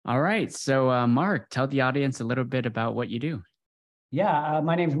All right. So, Mark, tell the audience a little bit about what you do. Yeah,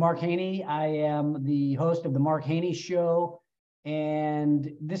 my name is Mark Haney. I am the host of the Mark Haney Show.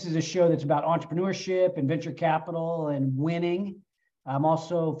 And this is a show that's about entrepreneurship and venture capital and winning. I'm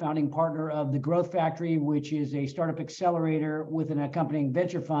also founding partner of the Growth Factory, which is a startup accelerator with an accompanying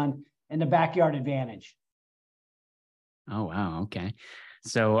venture fund, and the Backyard Advantage. Oh, wow. Okay.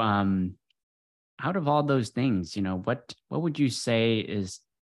 So, out of all those things, what would you say is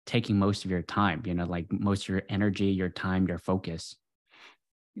taking most of your time, like most of your energy, your time, your focus?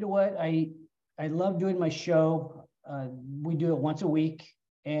 You know what? I love doing my show. We do it once a week,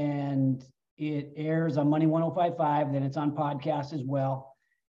 and it airs on Money 105.5. Then it's on podcast as well.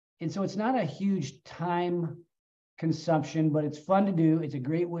 And so it's not a huge time consumption, but it's fun to do. It's a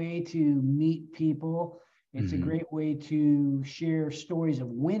great way to meet people. It's a great way to share stories of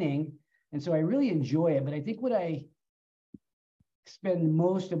winning. And so I really enjoy it. But I think what I spend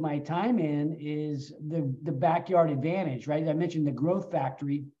most of my time in is the Backyard Advantage, right? I mentioned the Growth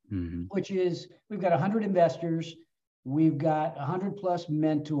Factory, which is we've got 100 investors, we've got 100 plus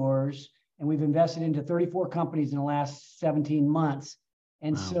mentors, and we've invested into 34 companies in the last 17 months.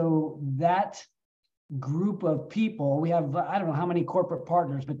 And Wow. so that group of people, we have, I don't know how many corporate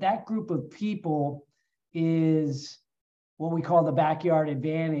partners, but that group of people is what we call the Backyard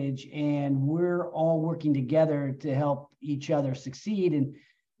Advantage. And we're all working together to help each other succeed. And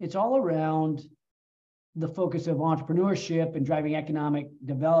it's all around the focus of entrepreneurship and driving economic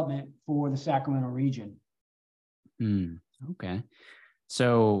development for the Sacramento region. Okay.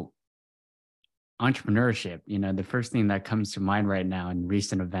 So entrepreneurship, the first thing that comes to mind right now in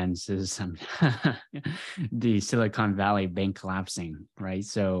recent events is the Silicon Valley bank collapsing, right?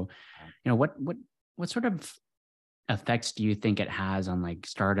 So, what sort of effects do you think it has on like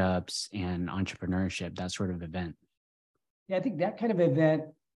startups and entrepreneurship, that sort of event? Yeah, I think that kind of event,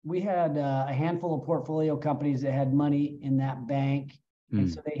 we had a handful of portfolio companies that had money in that bank. And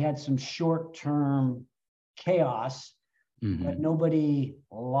so they had some short-term chaos, but nobody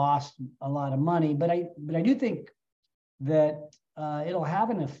lost a lot of money. But I do think that it'll have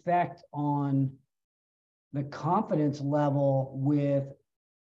an effect on the confidence level with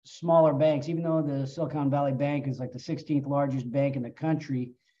smaller banks. Even though the Silicon Valley Bank is like the 16th largest bank in the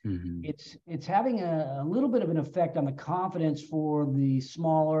country, it's having a little bit of an effect on the confidence for the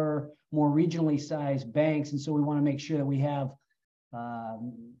smaller, more regionally sized banks. And so we want to make sure that we have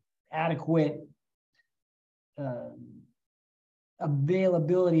adequate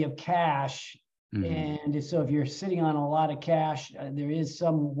availability of cash. And so if you're sitting on a lot of cash, there is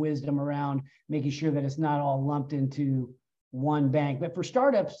some wisdom around making sure that it's not all lumped into one bank. But for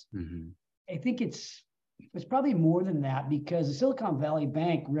startups, I think it's probably more than that, because the Silicon Valley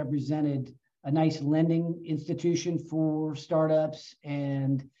Bank represented a nice lending institution for startups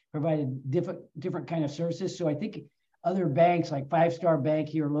and provided different kind of services. So I think other banks like Five Star Bank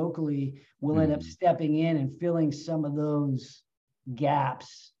here locally will end up stepping in and filling some of those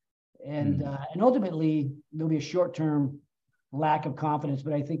gaps. And ultimately there'll be a short-term lack of confidence,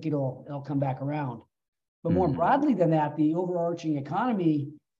 but I think it'll come back around. But more broadly than that, the overarching economy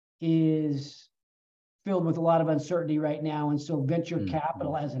is filled with a lot of uncertainty right now. And so venture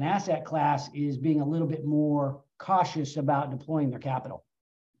capital as an asset class is being a little bit more cautious about deploying their capital.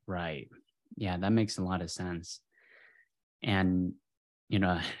 Right. Yeah, that makes a lot of sense. And,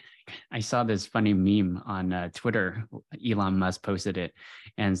 I saw this funny meme on Twitter. Elon Musk posted it.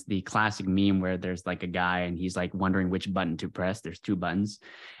 And it's the classic meme where there's like a guy and he's like wondering which button to press. There's two buttons.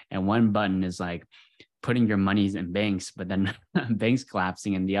 And one button is like putting your monies in banks, but then banks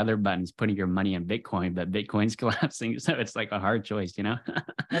collapsing. And the other button is putting your money in Bitcoin, but Bitcoin's collapsing. So it's like a hard choice,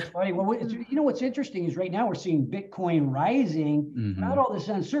 That's funny. Well, what's interesting is right now we're seeing Bitcoin rising. Without all this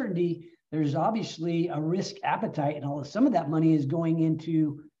uncertainty, there's obviously a risk appetite, and some of that money is going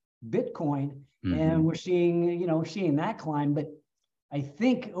into Bitcoin, and we're seeing that climb. But I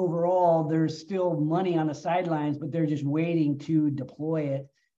think overall there's still money on the sidelines, but they're just waiting to deploy it.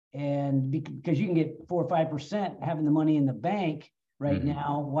 And because you can get 4 or 5% having the money in the bank right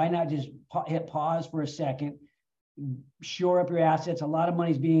now, why not just hit pause for a second, shore up your assets? A lot of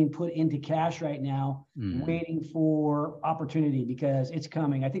money is being put into cash right now, waiting for opportunity, because it's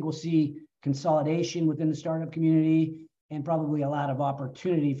coming. I think we'll see consolidation within the startup community and probably a lot of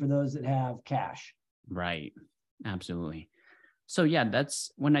opportunity for those that have cash. Right. Absolutely. So yeah,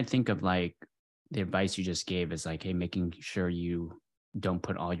 that's when I think of like the advice you just gave is like, hey, making sure you don't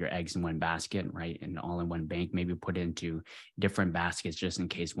put all your eggs in one basket, right? And all in one bank, maybe put it into different baskets just in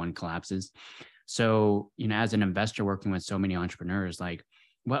case one collapses. So, as an investor working with so many entrepreneurs, like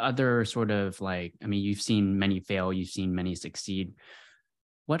what other sort of you've seen many fail, you've seen many succeed.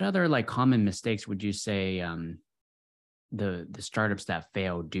 What other like common mistakes would you say the startups that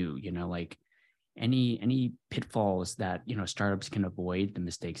fail do? Like any pitfalls that startups can avoid, the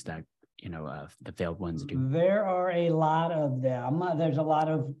mistakes that the failed ones do? There are a lot of them. There's a lot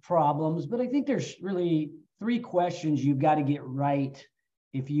of problems, but I think there's really three questions you've got to get right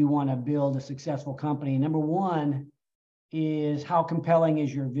if you want to build a successful company. Number one is, how compelling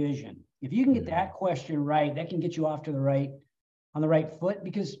is your vision? If you can get that question right, that can get you off to on the right foot,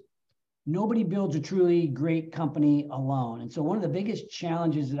 because nobody builds a truly great company alone. And so one of the biggest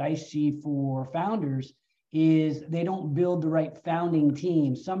challenges that I see for founders is they don't build the right founding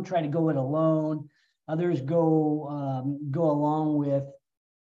team. Some try to go it alone. Others go along with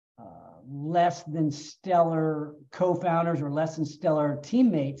less than stellar co-founders or less than stellar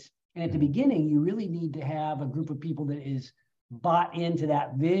teammates. And at the beginning, you really need to have a group of people that is bought into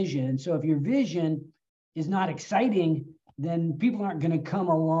that vision. And so if your vision is not exciting, then people aren't going to come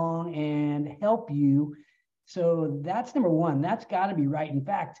along and help you. So that's number one. That's got to be right. In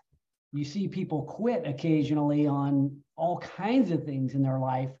fact, you see people quit occasionally on all kinds of things in their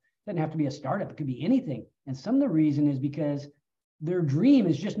life. It doesn't have to be a startup. It could be anything. And some of the reason is because their dream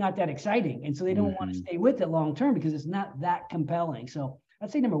is just not that exciting. And so they don't want to stay with it long term because it's not that compelling. So I'd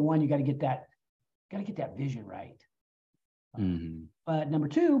say number one, you got to get that vision right. But number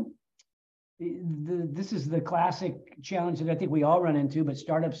two, this is the classic challenge that I think we all run into, but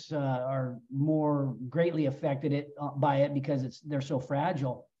startups are more greatly affected by it because they're so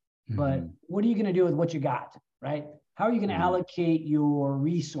fragile. But what are you going to do with what you got, right? How are you going to allocate your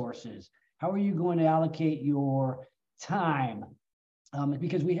resources? How are you going to allocate your time?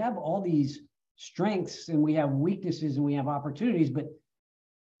 Because we have all these strengths and we have weaknesses and we have opportunities, but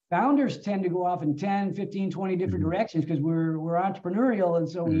founders tend to go off in 10, 15, 20 different directions because we're entrepreneurial. And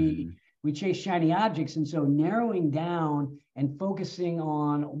so we chase shiny objects. And so narrowing down and focusing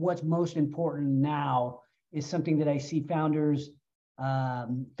on what's most important now is something that I see founders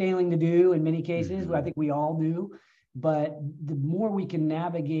failing to do in many cases. I think we all do. But the more we can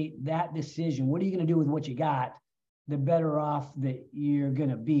navigate that decision, what are you going to do with what you got, the better off that you're going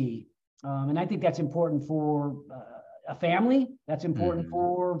to be. And I think that's important for a family. That's important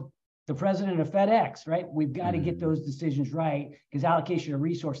for the president of FedEx, right? We've got to get those decisions right because allocation of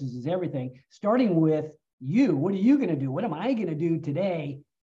resources is everything. Starting with you, what are you going to do? What am I going to do today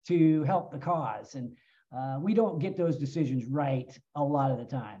to help the cause? And we don't get those decisions right a lot of the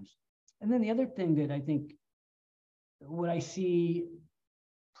times. And then the other thing that I think what I see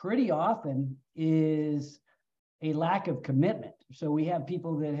pretty often is a lack of commitment. So we have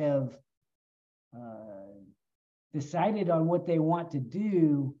people that have decided on what they want to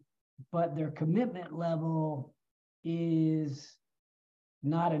do, but their commitment level is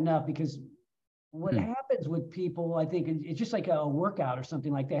not enough, because what happens with people, I think it's just like a workout or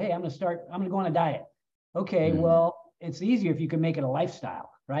something like that. Hey, I'm going to go on a diet. Okay, well, it's easier if you can make it a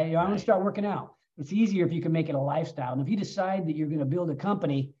lifestyle, right? I'm going to start working out. It's easier if you can make it a lifestyle. And if you decide that you're going to build a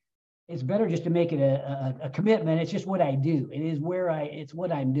company, it's better just to make it a commitment. It's just what I do. It is it's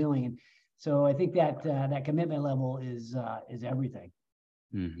what I'm doing. And so I think that that commitment level is everything.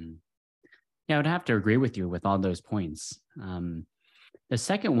 Yeah, I would have to agree with you with all those points. The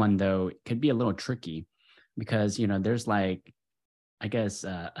second one, though, could be a little tricky because, there's like, I guess,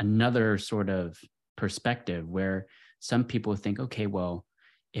 another sort of perspective where some people think, okay, well,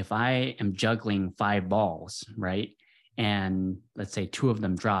 if I am juggling 5 balls, right? And let's say 2 of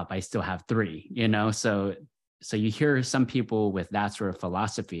them drop, I still have 3, So you hear some people with that sort of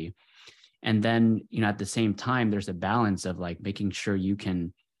philosophy. And then, at the same time, there's a balance of like making sure you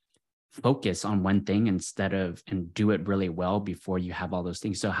can focus on one thing and do it really well before you have all those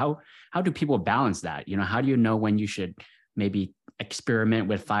things. So how do people balance that? How do you know when you should maybe experiment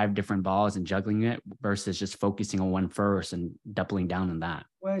with 5 different balls and juggling it versus just focusing on one first and doubling down on that?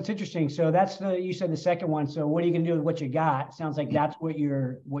 Well, it's interesting. So that's you said the second one. So what are you going to do with what you got? Sounds like that's what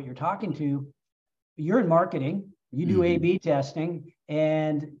you're talking to. You're in marketing. You do A/B testing,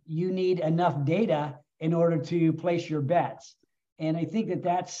 and you need enough data in order to place your bets. And I think that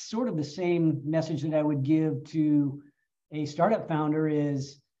that's sort of the same message that I would give to a startup founder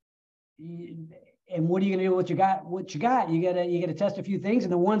is, and what are you going to do with what you got? You got to test a few things,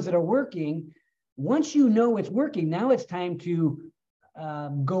 and the ones that are working, once you know it's working, now it's time to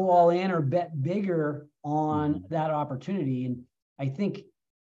go all in or bet bigger on that opportunity. And I think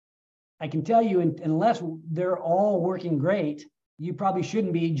I can tell you, unless they're all working great, you probably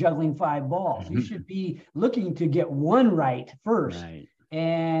shouldn't be juggling 5 balls. You should be looking to get one right first. Right.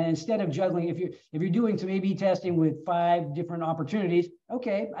 And instead of juggling, if you're doing some A/B testing with 5 different opportunities,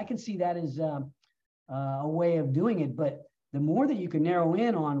 okay, I can see that as a way of doing it. But the more that you can narrow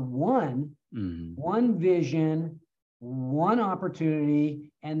in on one vision, one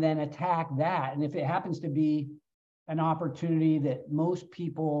opportunity, and then attack that. And if it happens to be an opportunity that most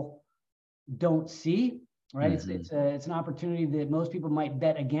people don't see, right? It's an opportunity that most people might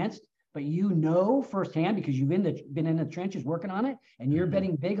bet against, but you know firsthand because you've been in the trenches working on it, and you're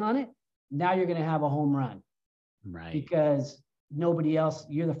betting big on it. Now you're going to have a home run, right? Because nobody else,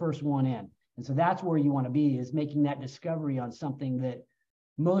 you're the first one in, and so that's where you want to be, is making that discovery on something that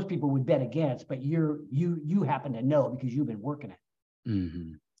most people would bet against, but you happen to know because you've been working it.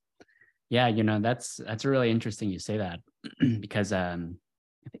 Yeah, that's really interesting you say that because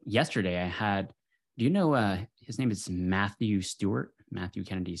yesterday I had, do you know his name is Matthew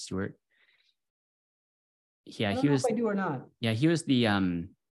Kennedy Stewart? Yeah, I don't know if I do or not. Yeah, he was the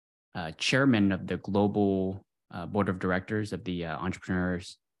chairman of the global board of directors of the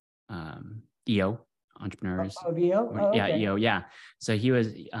entrepreneurs, EO entrepreneurs. EO? Oh, yeah, okay. EO. Yeah. So he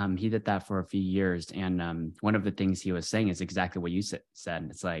did that for a few years, and one of the things he was saying is exactly what you said.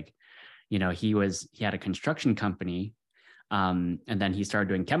 It's like, he had a construction company, and then he started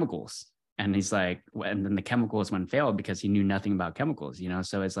doing chemicals. And he's like, and then the chemicals one failed because he knew nothing about chemicals,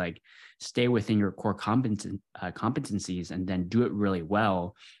 So it's like, stay within your core competencies and then do it really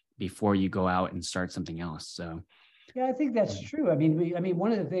well before you go out and start something else. So, yeah, I think that's true. I mean,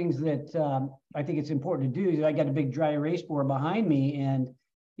 one of the things that I think it's important to do is I got a big dry erase board behind me, and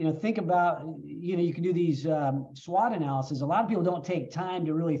think about, you can do these SWOT analysis. A lot of people don't take time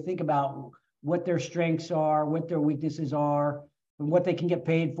to really think about what their strengths are, what their weaknesses are, and what they can get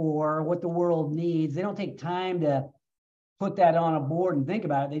paid for, what the world needs. They don't take time to put that on a board and think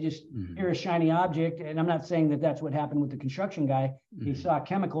about it. They just hear a shiny object. And I'm not saying that that's what happened with the construction guy. He saw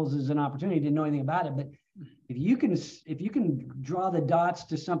chemicals as an opportunity, didn't know anything about it. But if you can draw the dots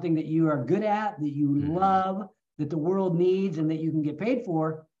to something that you are good at, that you love, that the world needs, and that you can get paid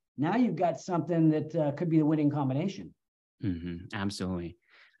for, now you've got something that could be the winning combination. Absolutely.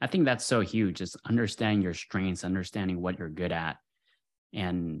 I think that's so huge. Just understanding your strengths, understanding what you're good at,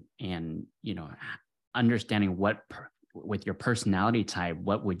 and understanding with your personality type,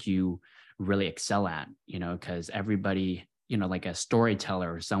 what would you really excel at, because everybody, like a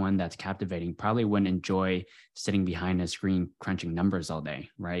storyteller or someone that's captivating probably wouldn't enjoy sitting behind a screen crunching numbers all day,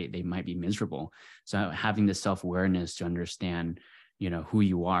 right? They might be miserable. So having the self-awareness to understand, who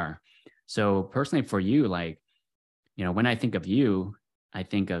you are. So personally for you, like, when I think of you, I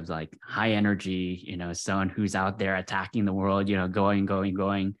think of like high energy, someone who's out there attacking the world,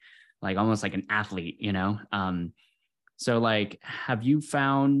 going, like almost like an athlete, So like, have you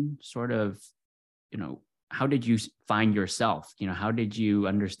found sort of, how did you find yourself? How did you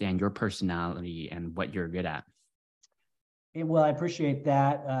understand your personality and what you're good at? Well, I appreciate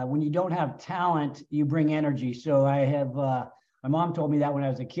that. When you don't have talent, you bring energy. So I have, my mom told me that when I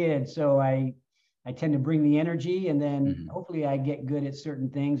was a kid. So I tend to bring the energy, and then hopefully I get good at certain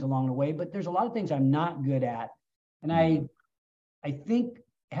things along the way. But there's a lot of things I'm not good at. And I think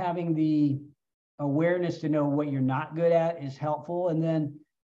having the awareness to know what you're not good at is helpful. And then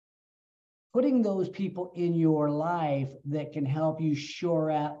putting those people in your life that can help you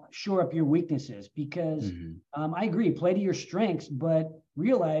shore up your weaknesses, because I agree, play to your strengths, but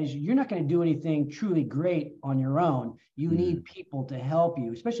realize you're not going to do anything truly great on your own. You need people to help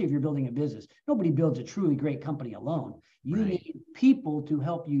you, especially if you're building a business. Nobody builds a truly great company alone. You need people to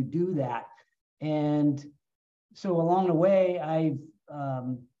help you do that. And so along the way, I've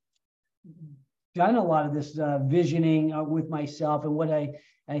done a lot of this visioning with myself, and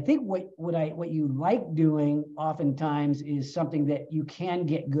I think what you like doing oftentimes is something that you can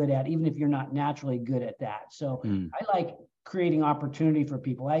get good at, even if you're not naturally good at that. So I like creating opportunity for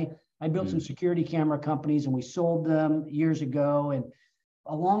people. I built some security camera companies, and we sold them years ago. And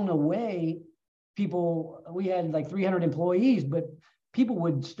along the way, we had like 300 employees, but people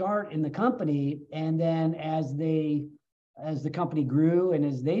would start in the company, and then as the company grew and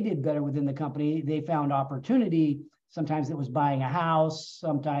as they did better within the company, they found opportunity. Sometimes it was buying a house.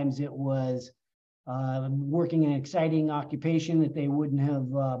 Sometimes it was working in an exciting occupation that they wouldn't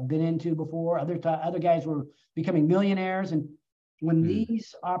have been into before. Other guys were becoming millionaires. And when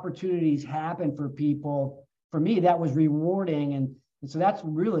these opportunities happen for people, for me, that was rewarding. And so that's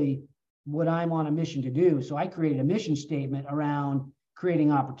really what I'm on a mission to do. So I created a mission statement around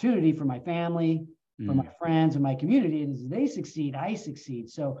creating opportunity for my family, for my friends and my community. And as they succeed, I succeed.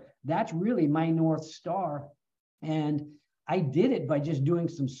 So that's really my North Star. And I did it by just doing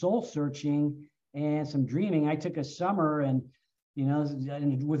some soul searching and some dreaming. I took a summer and,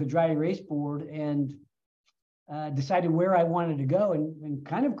 with a dry erase board, and decided where I wanted to go, and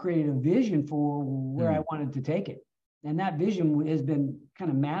kind of created a vision for where I wanted to take it. And that vision has been kind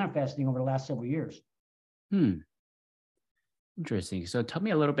of manifesting over the last several years. Interesting. So tell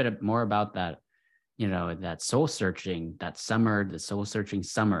me a little bit more about that, that soul searching, that summer, the soul searching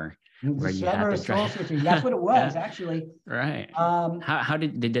summer where you had to soul searching. That's what it was, yeah. actually. Right. How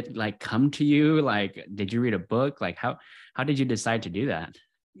did it like come to you? Like, did you read a book? Like how did you decide to do that?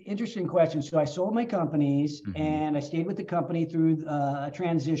 Interesting question. So I sold my companies and I stayed with the company through a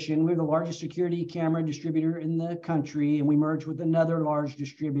transition. We're the largest security camera distributor in the country, and we merged with another large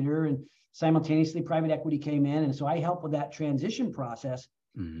distributor, and simultaneously private equity came in. And so I helped with that transition process.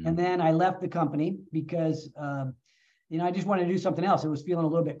 And then I left the company because, I just wanted to do something else. It was feeling a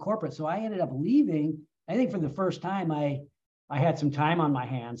little bit corporate. So I ended up leaving. I think for the first time, I had some time on my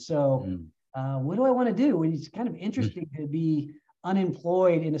hands. So what do I want to do? And it's kind of interesting to be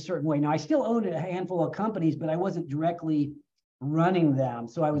unemployed in a certain way. Now, I still owned a handful of companies, but I wasn't directly running them.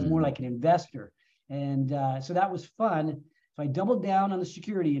 So I was more like an investor. And so that was fun. So I doubled down on the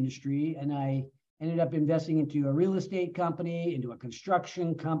security industry, and I ended up investing into a real estate company, into a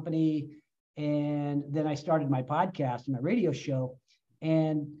construction company. And then I started my podcast and my radio show.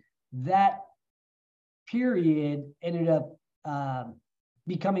 And that period ended up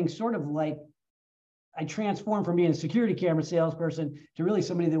becoming sort of like, I transformed from being a security camera salesperson to really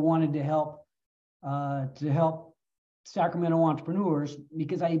somebody that wanted to help Sacramento entrepreneurs,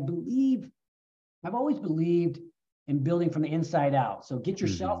 because I've always believed in building from the inside out. So get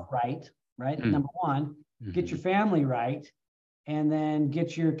yourself right? Number one, get your family right, and then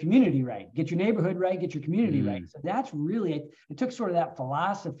get your community right. Get your neighborhood right, get your community right. So that's really, I took sort of that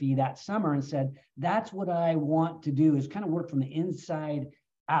philosophy that summer and said, that's what I want to do, is kind of work from the inside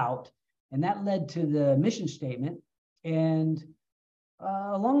out. And that led to the mission statement. And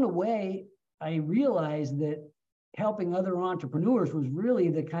along the way, I realized that helping other entrepreneurs was really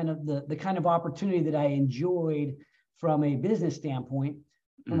the kind of opportunity that I enjoyed from a business standpoint.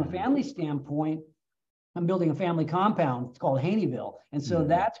 From a family standpoint, I'm building a family compound. It's called Haneyville. And so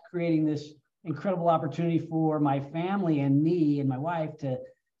that's creating this incredible opportunity for my family and me and my wife to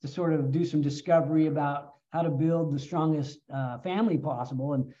sort of do some discovery about how to build the strongest family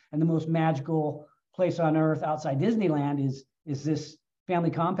possible. And the most magical place on earth outside Disneyland is this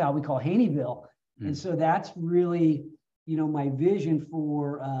family compound we call Haneyville. And so that's really, my vision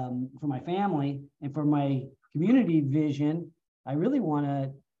for my family and for my community vision. I really want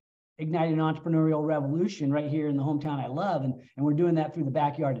to ignite an entrepreneurial revolution right here in the hometown I love. And we're doing that through the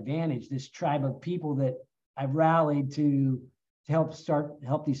Backyard Advantage, this tribe of people that I've rallied to help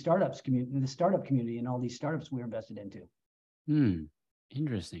the startup community and all these startups we're invested into.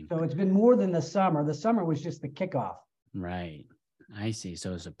 Interesting. So it's been more than the summer. The summer was just the kickoff. Right. I see.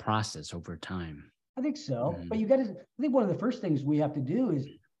 So it's a process over time. I think so. But I think one of the first things we have to do is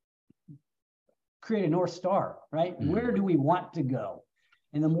create a North Star, right? Where do we want to go?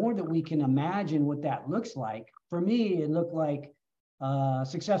 And the more that we can imagine what that looks like, for me, it looked like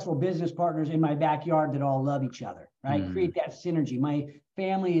successful business partners in my backyard that all love each other, right? Create that synergy. My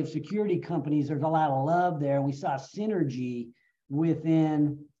family of security companies, there's a lot of love there. We saw synergy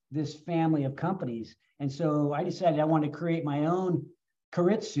within this family of companies. And so I decided I wanted to create my own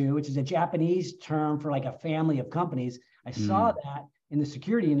Keiretsu, which is a Japanese term for like a family of companies. I saw that in the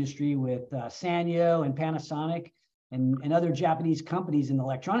security industry with Sanyo and Panasonic and other Japanese companies in the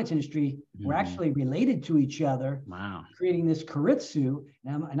electronics industry were actually related to each other. Wow. Creating this Keiretsu.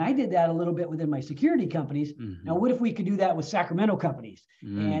 And I did that a little bit within my security companies. Now, what if we could do that with Sacramento companies?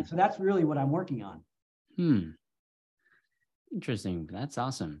 And so that's really what I'm working on. Interesting. That's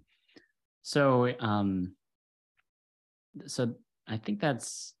awesome. So, so I think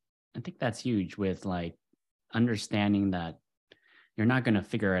that's huge, with like understanding that you're not going to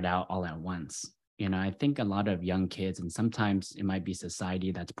figure it out all at once. I think a lot of young kids, and sometimes it might be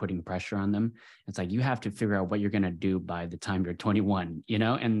society that's putting pressure on them. It's like, you have to figure out what you're going to do by the time you're 21,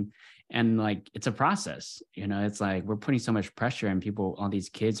 and like, it's a process, it's like, we're putting so much pressure, and all these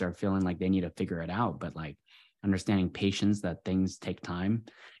kids are feeling like they need to figure it out. But like, understanding patience, that things take time,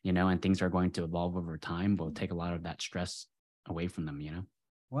 and things are going to evolve over time, will take a lot of that stress away from them,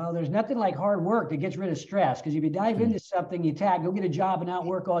 Well, there's nothing like hard work that gets rid of stress, because if you dive into something, go get a job and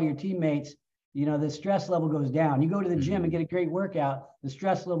outwork all your teammates, the stress level goes down. You go to the gym and get a great workout, the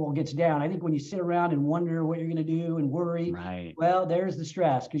stress level gets down. I think when you sit around and wonder what you're going to do and worry, well, there's the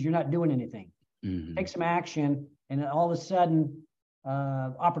stress, because you're not doing anything. Take some action, and all of a sudden,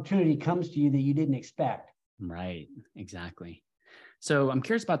 opportunity comes to you that you didn't expect. Right, exactly. So I'm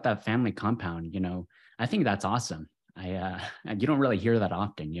curious about that family compound. I think that's awesome. You don't really hear that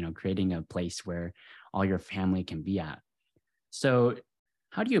often, creating a place where all your family can be at. So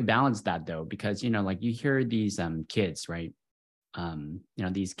How do you balance that though? Because, like you hear these kids, right?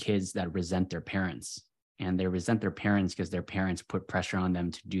 These kids that resent their parents, and they resent their parents because their parents put pressure on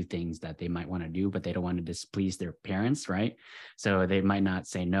them to do things that they might want to do, but they don't want to displease their parents, right? So they might not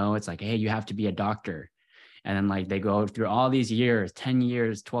say no. It's like, hey, you have to be a doctor. And then like they go through all these years, 10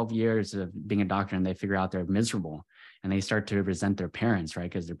 years, 12 years of being a doctor, and they figure out they're miserable and they start to resent their parents, right?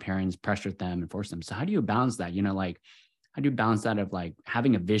 Because their parents pressured them and forced them. So how do you balance that? How do you balance that of like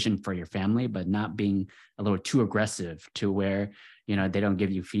having a vision for your family, but not being a little too aggressive to where, they don't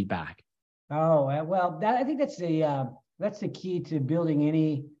give you feedback? Oh, well, I think that's the key to building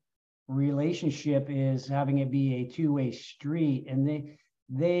any relationship, is having it be a two-way street. And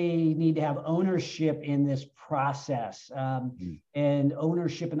they need to have ownership in this process, and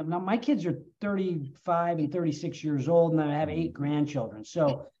ownership. And now my kids are 35 and 36 years old, and I have 8 grandchildren.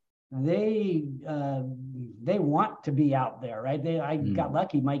 So they want to be out there, right? I got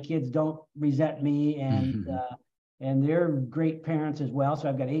lucky. My kids don't resent me, and they're great parents as well. So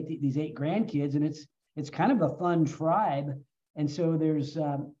I've got these 8 grandkids, and it's kind of a fun tribe. And so there's,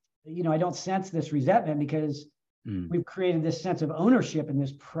 I don't sense this resentment, because we've created this sense of ownership and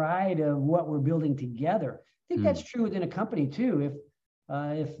this pride of what we're building together. I think that's true within a company too.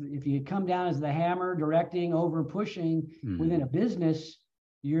 If you come down as the hammer, directing, over pushing within a business,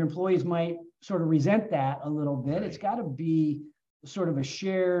 your employees might sort of resent that a little bit. Right. It's got to be sort of a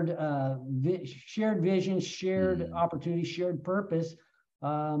shared vision, shared opportunity, shared purpose,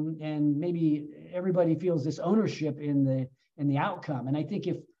 and maybe everybody feels this ownership in the outcome. And I think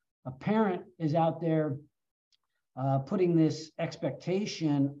if a parent is out there putting this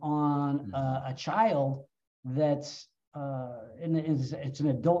expectation on a child that's and it's an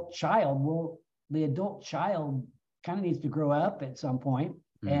adult child, well, the adult child kind of needs to grow up at some point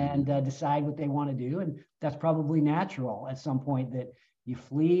and decide what they want to do. And that's probably natural at some point, that you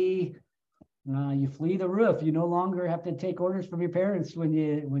flee the roof. You no longer have to take orders from your parents when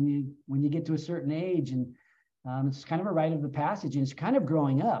you get to a certain age. And it's kind of a rite of the passage, and it's kind of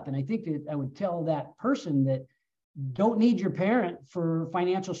growing up. And I think that I would tell that person that don't need your parent for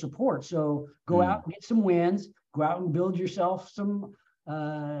financial support. So go out and get some wins, go out and build yourself some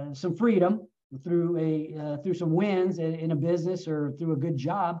freedom through some wins in a business or through a good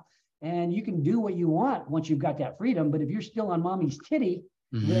job. And you can do what you want once you've got that freedom. But if you're still on mommy's titty,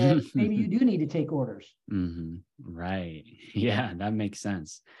 then maybe you do need to take orders. Right. Yeah, that makes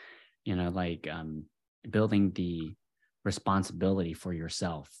sense. Building the responsibility for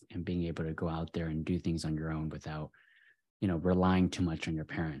yourself and being able to go out there and do things on your own without, relying too much on your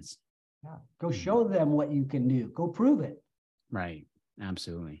parents. Yeah. Go show them what you can do. Go prove it. Right.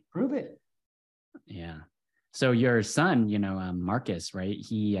 Absolutely. Prove it. Yeah. So your son, Marcus, right?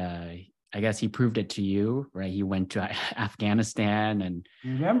 He, I guess he proved it to you, right? He went to Afghanistan and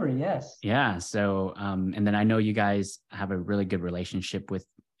remember, yes. Yeah. So, and then I know you guys have a really good relationship with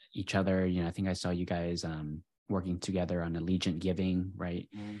each other. I think I saw you guys, working together on Allegiant Giving, right?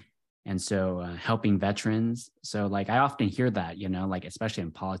 And so helping veterans. So like, I often hear that, like, especially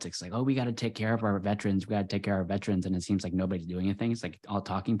in politics, like, oh, we got to take care of our veterans. We got to take care of our veterans. And it seems like nobody's doing anything. It's like all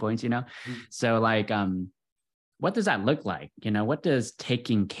talking points, So like, what does that look like? What does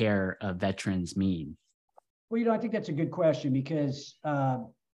taking care of veterans mean? Well, I think that's a good question, because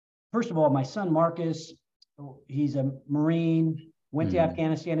first of all, my son, Marcus, he's a Marine, went to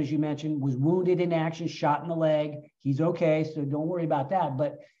Afghanistan, as you mentioned, was wounded in action, shot in the leg. He's okay, so don't worry about that.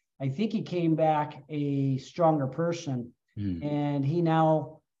 But I think he came back a stronger person. And he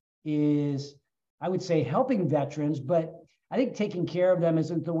now is, I would say, helping veterans, but I think taking care of them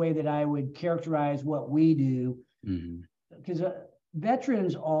isn't the way that I would characterize what we do. Because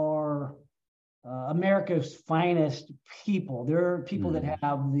veterans are America's finest people. They're people that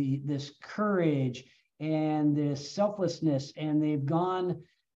have this courage and this selflessness, and they've gone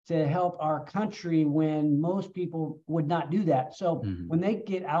to help our country when most people would not do that. So when they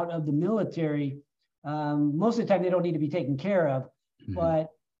get out of the military, most of the time they don't need to be taken care of, but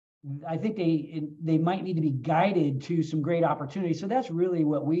I think they might need to be guided to some great opportunities. So that's really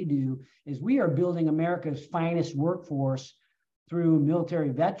what we do, is we are building America's finest workforce through military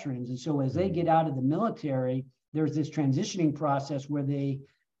veterans. And so as they get out of the military, there's this transitioning process where they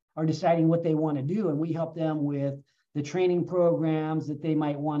are deciding what they want to do. And we help them with the training programs that they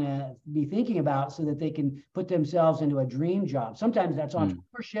might want to be thinking about so that they can put themselves into a dream job. Sometimes that's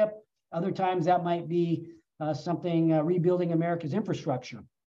entrepreneurship. Other times that might be something rebuilding America's infrastructure.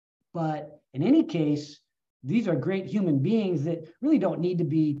 But in any case, these are great human beings that really don't need to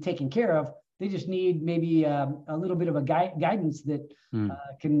be taken care of. They just need maybe a little bit of a guidance that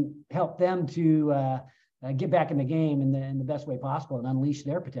can help them to get back in the game in the best way possible and unleash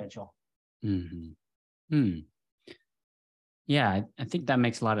their potential. Mm-hmm. Yeah, I think that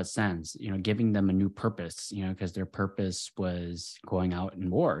makes a lot of sense, giving them a new purpose, because their purpose was going out in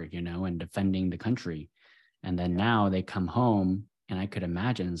war, and defending the country. And then now they come home, and I could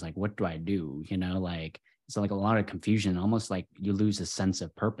imagine it's like, what do I do? Like, it's like a lot of confusion, almost like you lose a sense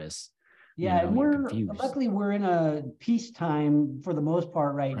of purpose. Yeah, and luckily we're in a peacetime for the most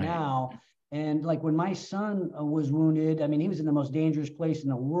part right now. And like when my son was wounded, I mean, he was in the most dangerous place in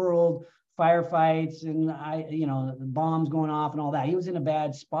the world, firefights and bombs going off and all that. He was in a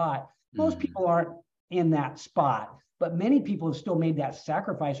bad spot. Most people aren't in that spot, but many people have still made that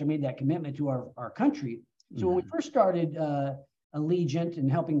sacrifice or made that commitment to our country. So when we first started Allegiant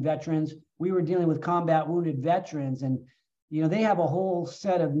and helping veterans, we were dealing with combat wounded veterans, and they have a whole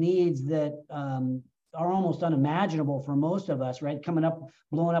set of needs that are almost unimaginable for most of us, right?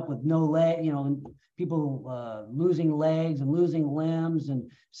 Blowing up with no leg, and people losing legs and losing limbs and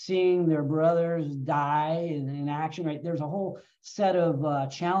seeing their brothers die in action, right? There's a whole set of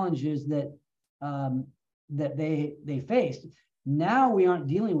challenges that they faced. Now we aren't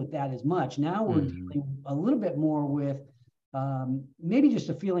dealing with that as much. Now we're dealing a little bit more with maybe just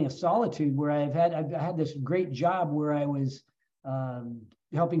a feeling of solitude, where I've had this great job where I was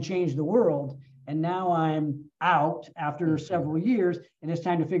helping change the world, and now I'm out after several years, and it's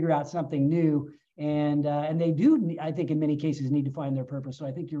time to figure out something new. And they do, I think, in many cases, need to find their purpose. So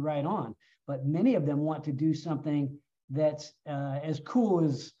I think you're right on. But many of them want to do something that's as cool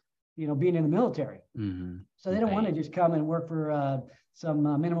as being in the military. So they don't want to just come and work for some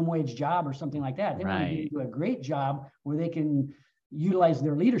minimum wage job or something like that. They want to do a great job where they can utilize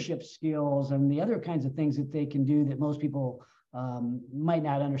their leadership skills and the other kinds of things that they can do that most people might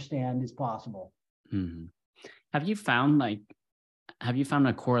not understand is possible. Have you found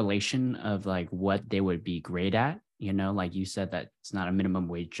a correlation of like what they would be great at? Like you said that it's not a minimum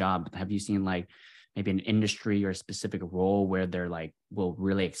wage job, but have you seen like maybe an industry or a specific role where they're like will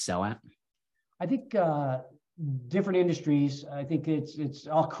really excel at? I think different industries, I think it's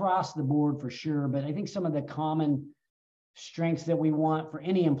all across the board for sure, but I think some of the common strengths that we want for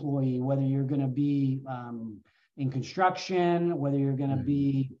any employee, whether you're going to be in construction, whether you're going to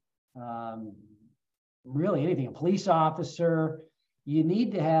be really anything, a police officer, you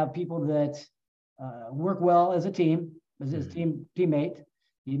need to have people that work well as a team, as a teammate.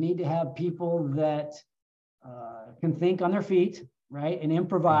 You need to have people that can think on their feet, right, and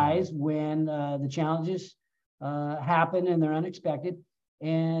improvise when the challenges happen and they're unexpected,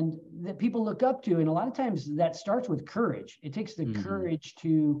 and that people look up to. And a lot of times that starts with courage. It takes the courage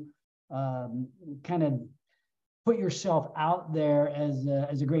to kind of put yourself out there as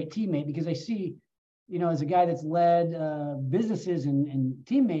a great teammate, because I see, as a guy that's led businesses and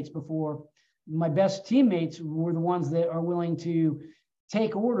teammates before, my best teammates were the ones that are willing to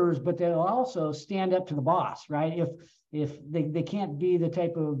take orders, but they'll also stand up to the boss, right? If they can't be the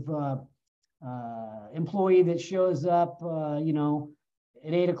type of employee that shows up,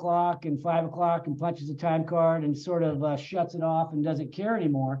 at 8 o'clock and 5 o'clock and punches a time card and sort of shuts it off and doesn't care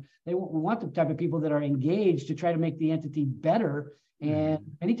anymore. We want the type of people that are engaged to try to make the entity better. And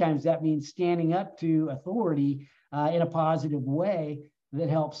many times that means standing up to authority in a positive way that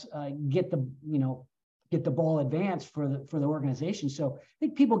helps get the ball advanced for the organization. So I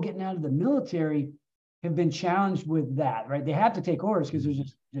think people getting out of the military have been challenged with that, right? They have to take orders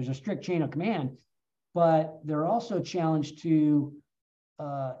because there's a strict chain of command, but they're also challenged to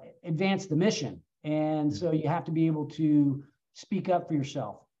advance the mission. And so you have to be able to speak up for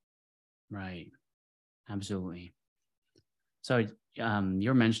yourself. Right. Absolutely. So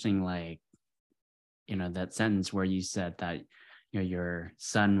you're mentioning that sentence where you said that, your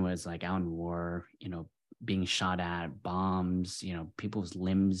son was like out in war, being shot at, bombs, people's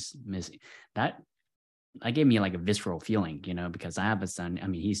limbs missing. That gave me like a visceral feeling, because I have a son. I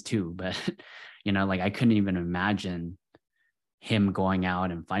mean, he's 2, but, I couldn't even imagine him going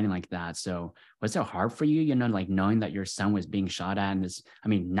out and fighting like that. So was it hard for you, knowing that your son was being shot at?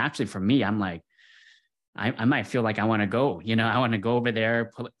 And naturally for me, I'm like, I might feel like I want to go, I want to go over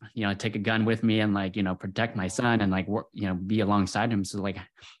there, take a gun with me and protect my son and be alongside him. So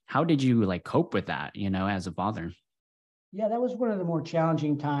how did you cope with that, as a father? Yeah, that was one of the more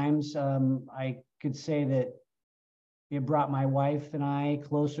challenging times. I could say that it brought my wife and I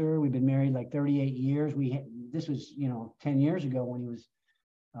closer. We've been married 38 years. This was, 10 years ago when he was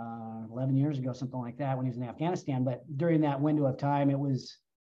 11 years ago, something like that, when he was in Afghanistan. But during that window of time, it was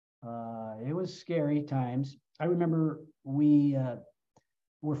scary times. I remember we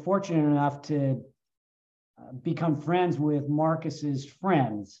were fortunate enough to become friends with Marcus's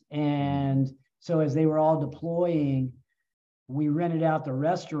friends. And so as they were all deploying, we rented out the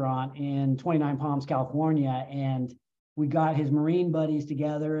restaurant in 29 Palms, California, and we got his Marine buddies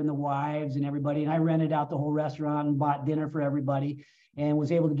together and the wives and everybody. And I rented out the whole restaurant and bought dinner for everybody and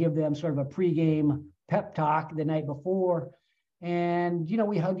was able to give them sort of a pregame pep talk the night before. And, you know,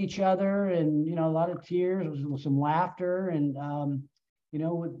 we hugged each other and, you know, a lot of tears, some laughter. And, you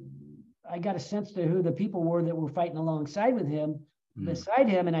know, I got a sense to who the people were that were fighting alongside with him, beside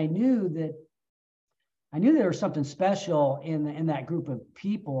him. And I knew there was something special in that group of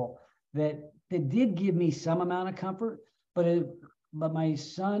people that did give me some amount of comfort. But my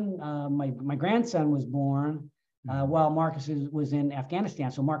son, my grandson was born while Marcus was in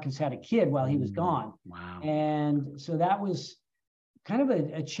Afghanistan. So Marcus had a kid while he was gone. Wow. And so that was kind of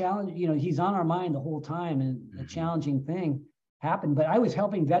a challenge. You know, he's on our mind the whole time, and a challenging thing happened. But I was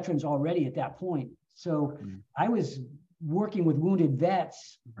helping veterans already at that point. So I was working with wounded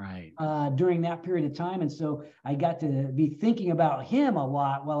vets during that period of time. And so I got to be thinking about him a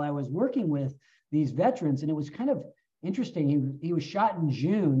lot while I was working with these veterans. And it was kind of interesting. He was shot in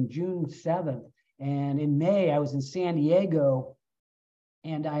June 7th. And in May, I was in San Diego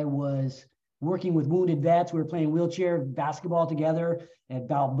and I was working with wounded vets. We were playing wheelchair basketball together at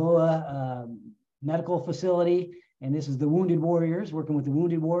Balboa Medical Facility. And this is the Wounded Warriors, working with the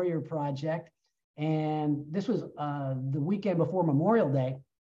Wounded Warrior Project. And this was the weekend before Memorial Day.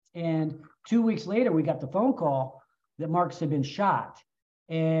 And 2 weeks later, we got the phone call that Marcus had been shot.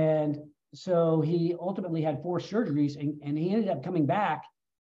 And so he ultimately had 4 surgeries, and he ended up coming back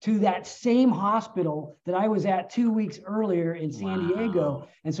to that same hospital that I was at 2 weeks earlier in San Diego.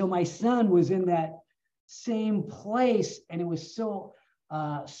 And so my son was in that same place, and it was so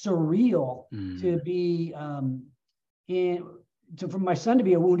surreal to be for my son to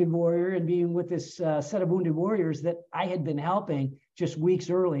be a wounded warrior and being with this set of wounded warriors that I had been helping just weeks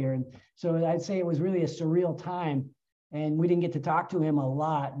earlier. And so I'd say it was really a surreal time, and we didn't get to talk to him a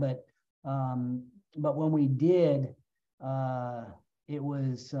lot, but when we did, it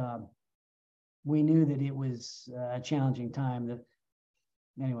was, we knew that it was a challenging time.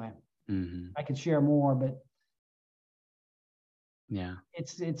 Anyway, I could share more, but yeah,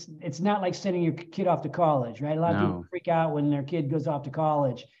 it's not like sending your kid off to college, right? A lot of people freak out when their kid goes off to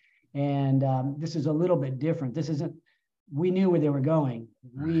college, and this is a little bit different. This isn't. We knew where they were going.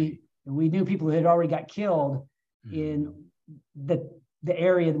 We knew people who had already got killed in the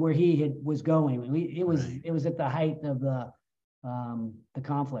area where he was going. It was at the height of the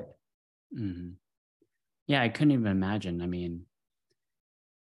conflict. Yeah, I couldn't even imagine. I mean,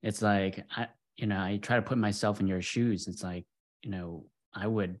 it's like I try to put myself in your shoes. It's like, I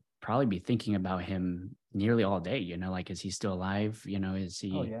would probably be thinking about him nearly all day, like, is he still alive? Is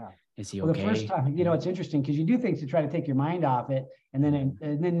he, is he okay? The first time, it's interesting because you do things to try to take your mind off it. And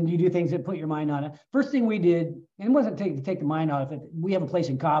then you do things that put your mind on it. First thing we did, and it wasn't to take the mind off it. We have a place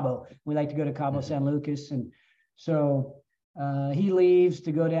in Cabo. We like to go to Cabo San Lucas. And so he leaves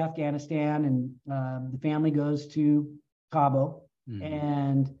to go to Afghanistan, and the family goes to Cabo.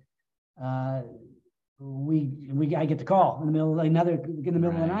 And I get the call in the middle of the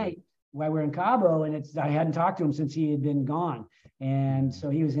night while we're in Cabo, and I hadn't talked to him since he had been gone, and so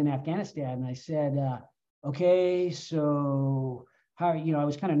he was in Afghanistan. And I said, okay, so how, I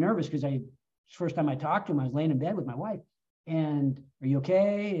was kind of nervous because first time I talked to him, I was laying in bed with my wife, and are you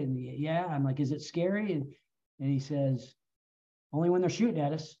okay? And yeah, I'm like, is it scary? And he says, only when they're shooting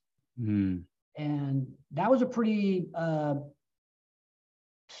at us. And that was a pretty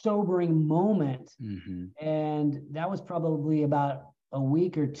sobering moment. And that was probably about a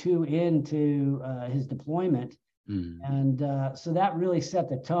week or two into his deployment. And so that really set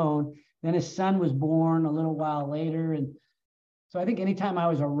the tone. Then his son was born a little while later. And so I think anytime I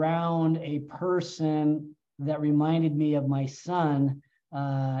was around a person that reminded me of my son,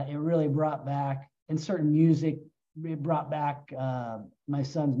 it really brought back, and certain music, it brought back my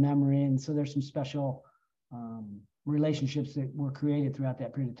son's memory. And so there's some special relationships that were created throughout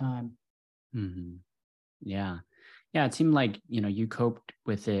that period of time. Yeah. It seemed like, you coped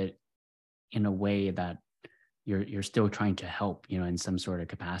with it in a way that you're still trying to help, in some sort of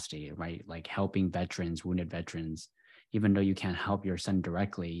capacity, right? Like helping veterans, wounded veterans, even though you can't help your son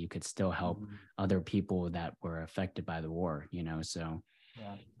directly, you could still help other people that were affected by the war, so,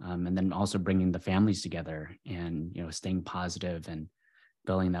 and then also bringing the families together and, staying positive and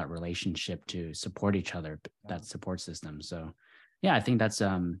building that relationship to support each other, that support system. So, I think that's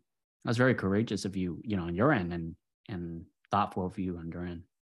very courageous of you, on your end, and thoughtful of you on your end.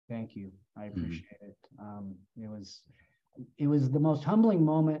 Thank you. I appreciate it. It was the most humbling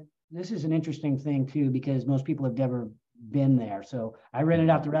moment. This is an interesting thing too, because most people have never been there. So I rented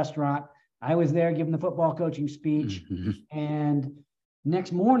out the restaurant I was there giving the football coaching speech, and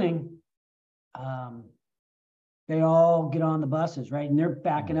next morning, they all get on the buses, right? And they're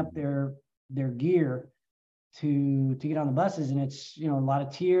backing up their gear to get on the buses. And it's, a lot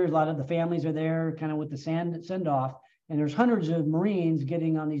of tears, a lot of the families are there kind of with the send off. And there's hundreds of Marines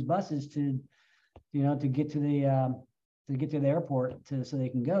getting on these buses to get to the airport so they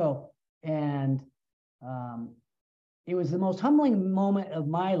can go. And it was the most humbling moment of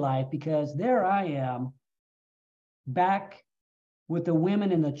my life, because there I am back with the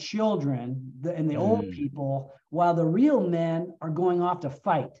women and the children and the old people, while the real men are going off to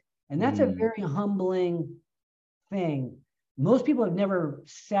fight. And that's a very humbling thing. Most people have never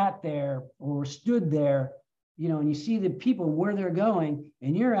sat there or stood there, and you see the people where they're going,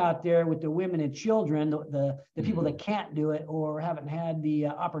 and you're out there with the women and children, the people that can't do it or haven't had the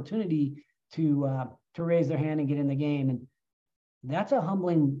opportunity to raise their hand and get in the game. And that's a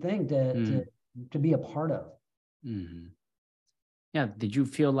humbling thing to be a part of. Mm-hmm. Yeah. Did you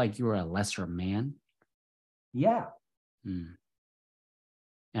feel like you were a lesser man? Yeah.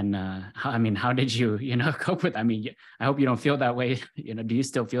 And how did you, cope with? I mean, I hope you don't feel that way. Do you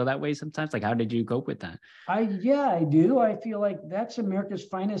still feel that way sometimes? Like, how did you cope with that? I do. I feel like that's America's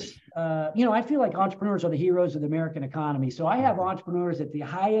finest. I feel like entrepreneurs are the heroes of the American economy. So I have entrepreneurs at the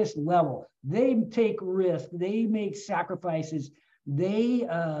highest level. They take risks. They make sacrifices. They,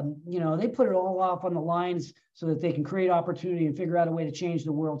 they put it all off on the lines so that they can create opportunity and figure out a way to change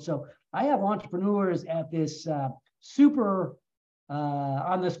the world. So I have entrepreneurs at this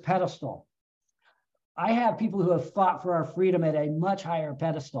on this pedestal. I have people who have fought for our freedom at a much higher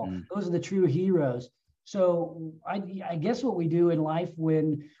pedestal. Those are the true heroes. So I guess what we do in life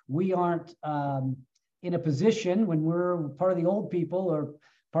when we aren't in a position, when we're part of the old people or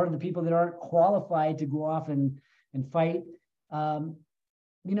part of the people that aren't qualified to go off and fight,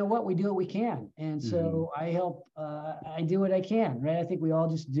 we do what we can. And so I help, I do what I can, right? I think we all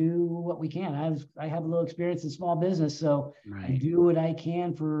just do what we can. I have a little experience in small business, so right. I do what I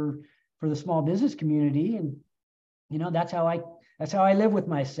can for the small business community. And, that's how I live with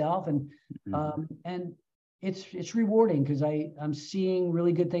myself. And, and it's rewarding because I'm seeing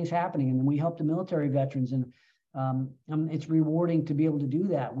really good things happening, and we help the military veterans, and it's rewarding to be able to do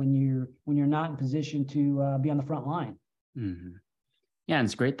that when you're not in position to be on the front line. Yeah, and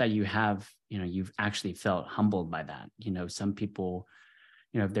it's great that you have, you've actually felt humbled by that. Some people,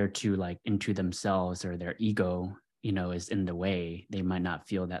 if they're too into themselves or their ego, is in the way, they might not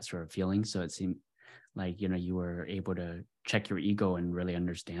feel that sort of feeling. So it seemed like, you were able to check your ego and really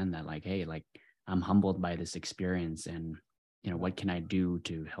understand that, hey, I'm humbled by this experience, and, what can I do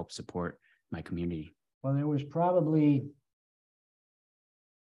to help support my community? Well, there was probably,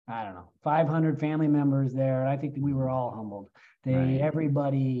 500 family members there. I think that we were all humbled.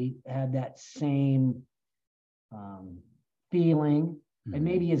 Everybody had that same feeling, and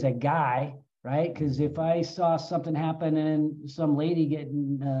maybe as a guy, right? Because if I saw something happen and some lady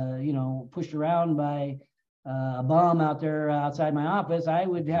getting, pushed around by a bum out there outside my office, I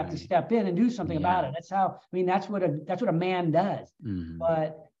would have to step in and do something about it. That's what a man does.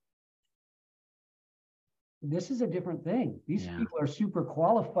 But this is a different thing. These people are super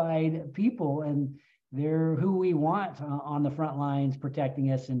qualified people, and they're who we want on the front lines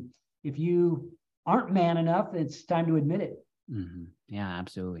protecting us. And if you aren't man enough, it's time to admit it. Yeah,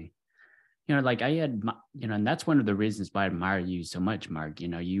 absolutely. I had, and that's one of the reasons why I admire you so much, Mark.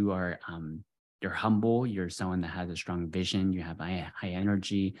 You are, you're humble. You're someone that has a strong vision. You have high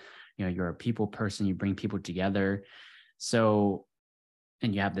energy. You're a people person. You bring people together. So,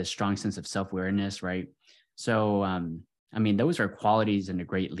 and you have this strong sense of self-awareness, right? So, those are qualities in a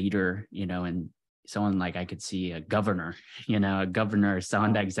great leader, and someone I could see a governor,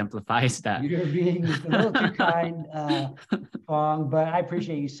 someone that exemplifies that. You're being just a little too kind, Phong, but I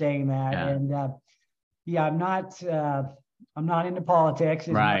appreciate you saying that. Yeah. And I'm not into politics.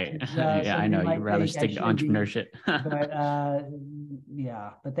 Right. I know you'd rather stick to entrepreneurship.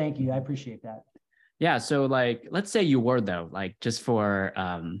 But thank you. I appreciate that. Yeah. So let's say you were though, just for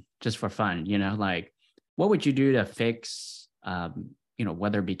fun, what would you do to fix,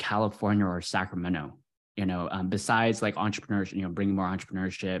 whether it be California or Sacramento, besides entrepreneurs, bringing more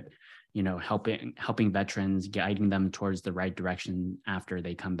entrepreneurship, helping veterans, guiding them towards the right direction after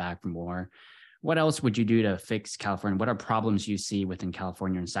they come back from war. What else would you do to fix California? What are problems you see within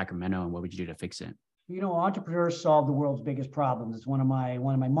California and Sacramento, and what would you do to fix it? Entrepreneurs solve the world's biggest problems. It's one of my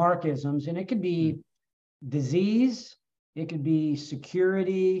Markisms, and it could be disease, it could be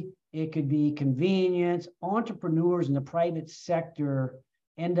security, it could be convenience. Entrepreneurs in the private sector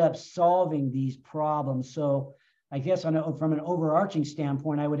end up solving these problems. So I guess from an overarching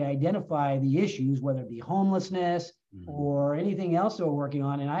standpoint, I would identify the issues, whether it be homelessness or anything else that we're working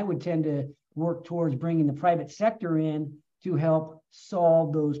on. And I would tend to work towards bringing the private sector in to help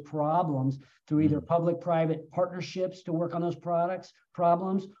solve those problems through either public-private partnerships to work on those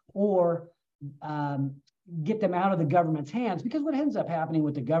problems, or get them out of the government's hands. Because what ends up happening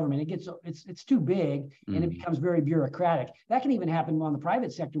with the government, it's too big and it becomes very bureaucratic. That can even happen on the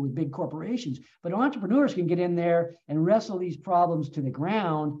private sector with big corporations, but entrepreneurs can get in there and wrestle these problems to the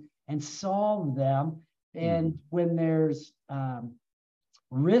ground and solve them. And when there's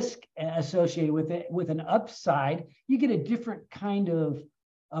risk associated with it, with an upside, you get a different kind of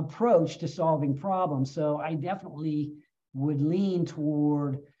approach to solving problems. So I definitely would lean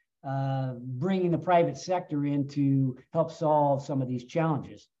toward bringing the private sector in to help solve some of these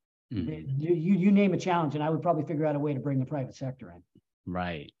challenges. You name a challenge, and I would probably figure out a way to bring the private sector in.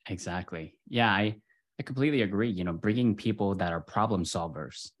 Right, exactly. Yeah, I completely agree. You know, bringing people that are problem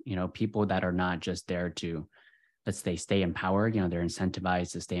solvers, you know, people that are not just there to, let's say, stay in power. You know, they're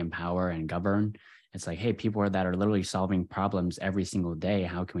incentivized to stay in power and govern. It's like, hey, people that are literally solving problems every single day.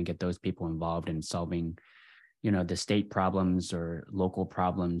 How can we get those people involved in solving, you know, the state problems or local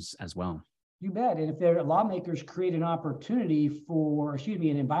problems as well? You bet. And if their lawmakers create an opportunity for, an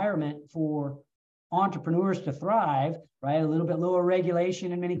environment for entrepreneurs to thrive, right? A little bit lower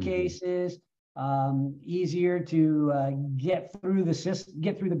regulation in many cases, easier to get through the system,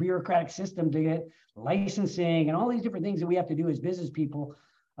 get through the bureaucratic system to get licensing and all these different things that we have to do as business people.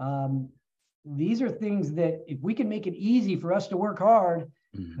 These are things that if we can make it easy for us to work hard,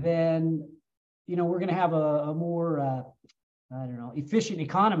 then, you know, we're going to have a more, efficient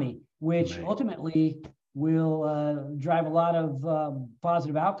economy, which ultimately will drive a lot of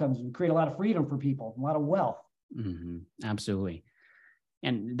positive outcomes and create a lot of freedom for people, a lot of wealth. Absolutely.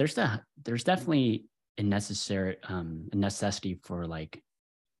 And there's definitely a necessity for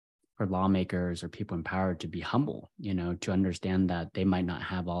lawmakers or people in power to be humble, you know, to understand that they might not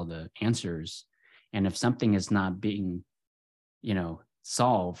have all the answers. And if something is not being, you know,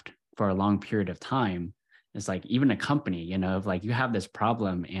 solved for a long period of time, it's like even a company, you know, if like you have this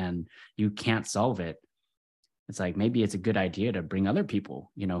problem and you can't solve it, it's like maybe it's a good idea to bring other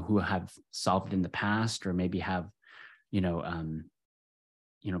people, you know, who have solved it in the past, or maybe have,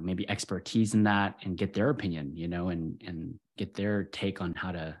 maybe expertise in that, and get their opinion, you know, and get their take on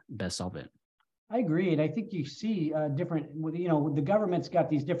how to best solve it. I agree. And I think you see different, you know, the government's got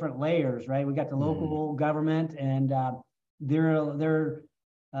these different layers, right? We got the local government, and they're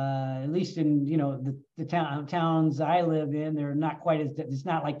at least in, you know, the towns I live in, they're not quite as, it's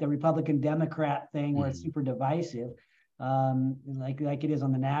not like the Republican Democrat thing where it's super divisive, like it is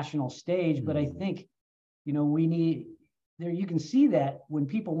on the national stage. But I think, you know, we need there, you can see that when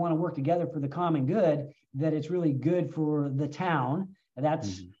people want to work together for the common good, that it's really good for the town.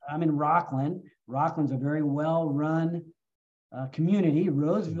 That's, I'm in Rockland. Rockland's a very well-run community.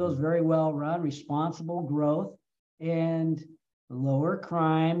 Roseville's very well-run, responsible growth, and lower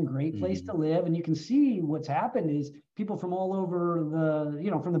crime, great place to live. And you can see what's happened is people from all over the, you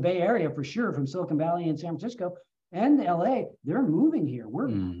know, from the Bay Area for sure, from Silicon Valley and San Francisco and LA, they're moving here. We're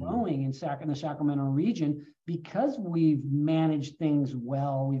growing in the Sacramento region because we've managed things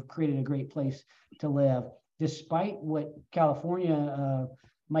well. We've created a great place to live, despite what California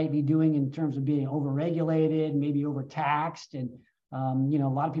might be doing in terms of being overregulated, maybe overtaxed. And, you know,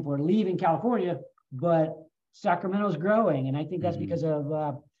 a lot of people are leaving California, but Sacramento's growing. And I think that's because of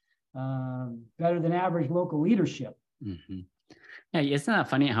better than average local leadership. Yeah, isn't that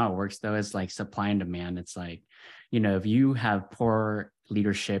funny how it works though? It's like supply and demand. It's like, you know, if you have poor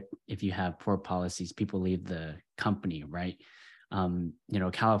leadership, if you have poor policies, people leave the company, right? You know,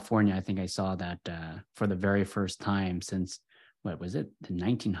 California, I think I saw that for the very first time since, what was it, the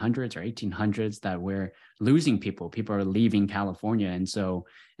 1900s or 1800s, that we're losing people. People are leaving California. And so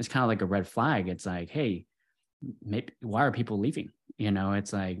it's kind of like a red flag. It's like, hey, maybe, why are people leaving? You know,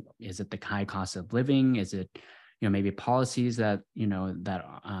 it's like, is it the high cost of living? Is it, you know, maybe policies that, you know, that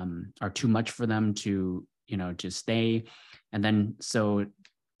are too much for them to, you know, to stay. And then, so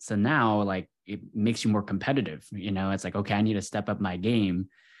now like it makes you more competitive, you know, it's like, okay, I need to step up my game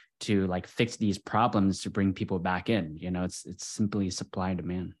to like fix these problems to bring people back in. You know, it's simply supply and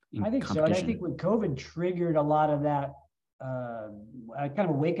demand. I think so. And I think when COVID triggered a lot of that, kind of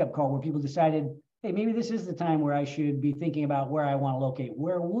a wake up call where people decided, hey, maybe this is the time where I should be thinking about where I want to locate.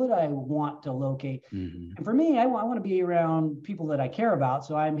 Where would I want to locate? And for me, I want to be around people that I care about.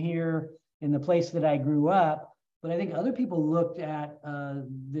 So I'm here in the place that I grew up. But I think other people looked at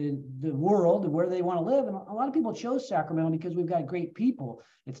the world, where they want to live, and a lot of people chose Sacramento because we've got great people.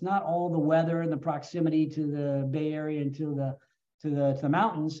 It's not all the weather and the proximity to the Bay Area and to the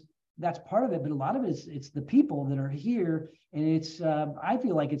mountains. That's part of it, but a lot of it's the people that are here, and it's I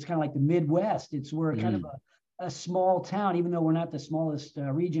feel like it's kind of like the Midwest. We're kind of a small town, even though we're not the smallest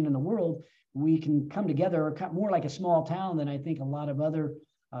region in the world. We can come together more like a small town than I think a lot of other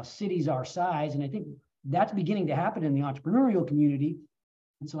cities our size, and I think that's beginning to happen in the entrepreneurial community.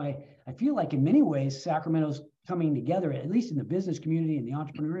 And so I feel like in many ways Sacramento's coming together, at least in the business community and the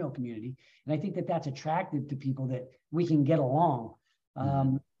entrepreneurial community, and I think that that's attractive to people, that we can get along.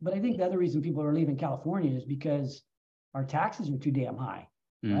 But I think the other reason people are leaving California is because our taxes are too damn high,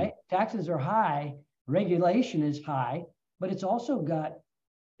 right? Taxes are high, regulation is high, but it's also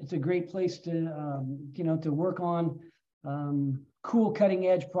it's a great place to, to work on cool cutting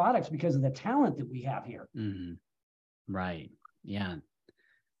edge products because of the talent that we have here. Right. Yeah.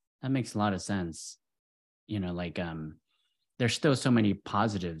 That makes a lot of sense. Like, there's still so many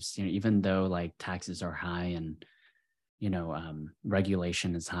positives, even though like taxes are high and,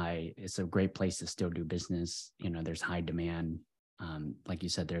 regulation is high, it's a great place to still do business. There's high demand. Like you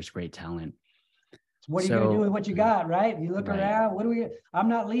said, there's great talent. So what are you going to do with what you got, right? You look around, I'm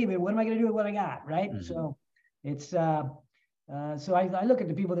not leaving. What am I going to do with what I got, right? So it's, so I look at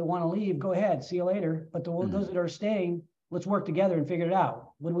the people that want to leave, go ahead, see you later. But those that are staying, let's work together and figure it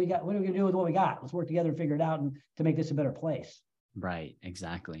out. What are we going to do with what we got? Let's work together and figure it out and to make this a better place. Right.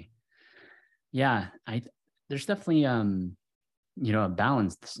 Exactly. Yeah. There's definitely, a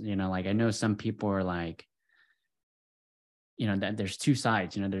balance, like I know some people are like, that there's two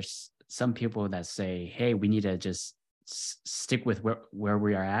sides, there's some people that say, hey, we need to just stick with where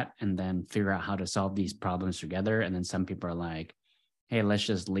we are at and then figure out how to solve these problems together. And then some people are like, hey, let's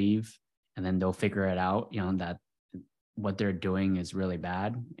just leave. And then they'll figure it out, that what they're doing is really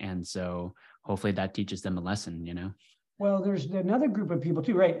bad. And so hopefully that teaches them a lesson, Well, there's another group of people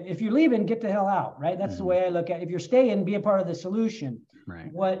too, right? If you're leaving, get the hell out, right? That's the way I look at it. If you're staying, be a part of the solution.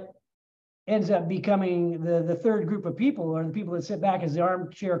 Right. What ends up becoming the third group of people are the people that sit back as the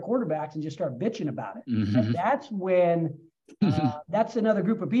armchair quarterbacks and just start bitching about it. And that's when that's another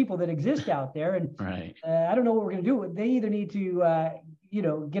group of people that exist out there. And I don't know what we're going to do. They either need to,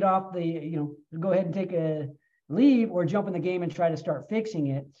 get off go ahead and take a leave or jump in the game and try to start fixing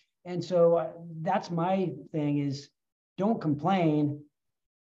it. And so that's my thing is don't complain,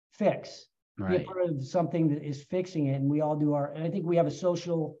 fix. Be a part of something that is fixing it. And we all do and I think we have a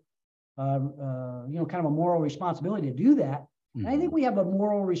social kind of a moral responsibility to do that. And I think we have a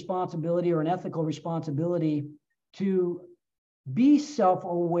moral responsibility or an ethical responsibility to be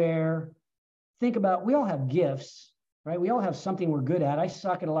self-aware. Think about, we all have gifts, right? We all have something we're good at. I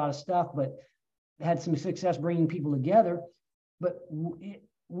suck at a lot of stuff, but had some success bringing people together. But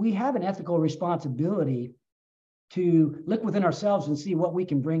we have an ethical responsibility to look within ourselves and see what we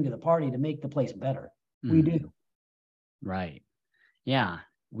can bring to the party to make the place better. We do. Right. Yeah.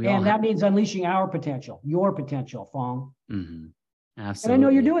 And that means unleashing our potential, your potential, Phong. Absolutely. And I know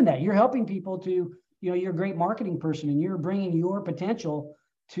you're doing that. You're helping people to, you're a great marketing person and you're bringing your potential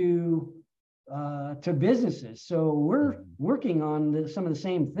to businesses. So we're working on some of the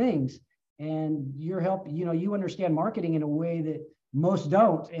same things, and your help, you understand marketing in a way that most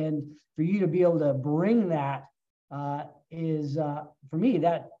don't. And for you to be able to bring that is for me,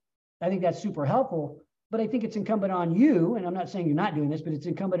 I think that's super helpful. But I think it's incumbent on you, and I'm not saying you're not doing this, but it's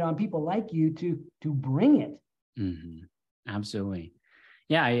incumbent on people like you to bring it. Absolutely.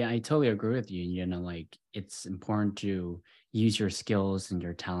 Yeah, I totally agree with you. Like it's important to use your skills and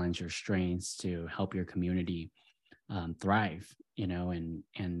your talents, your strengths to help your community thrive,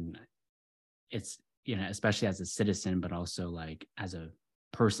 and it's, especially as a citizen, but also like as a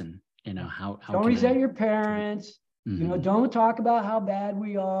person, how don't resent your parents. Don't talk about how bad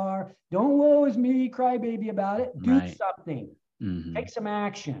we are. Don't woe is me, cry baby about it. Do something. Take some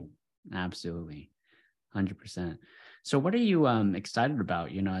action. Absolutely. 100%. So what are you excited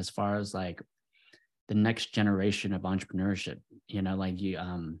about, as far as like the next generation of entrepreneurship, like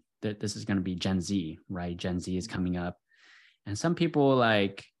this is going to be Gen Z, right? Gen Z is coming up, and some people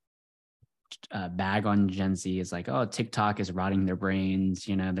like bag on Gen Z is like, oh, TikTok is rotting their brains.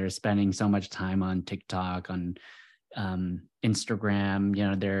 They're spending so much time on TikTok, on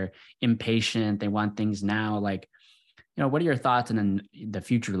Instagram, they're impatient. They want things now. Like, what are your thoughts on then the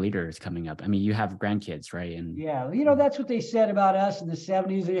future leaders coming up? I mean, you have grandkids, right? And yeah, that's what they said about us in the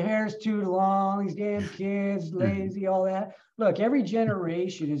 70s. Their hair's too long, these damn kids, lazy, all that. Look, every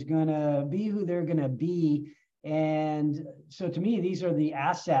generation is going to be who they're going to be. And so to me, these are the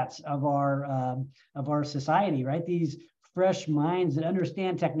assets of our society, right? These fresh minds that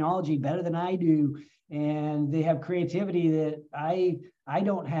understand technology better than I do, and they have creativity that I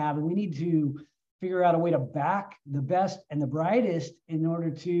don't have, and we need to figure out a way to back the best and the brightest in order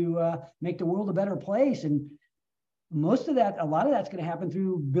to make the world a better place. And most of that, a lot of that's going to happen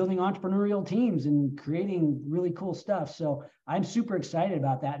through building entrepreneurial teams and creating really cool stuff. So I'm super excited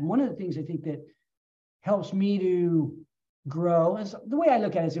about that. And one of the things I think that helps me to grow is the way I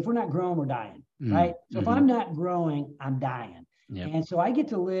look at it is if we're not growing, we're dying, right? So if I'm not growing, I'm dying. Yep. And so I get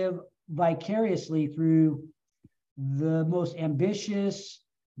to live vicariously through the most ambitious,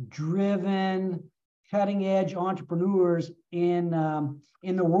 driven, cutting edge entrepreneurs in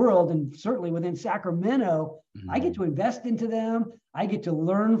the world, and certainly within Sacramento. I get to invest into them. I get to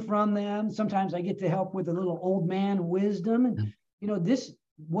learn from them. Sometimes I get to help with a little old man wisdom. And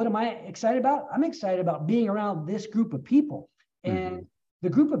what am I excited about? I'm excited about being around this group of people, and the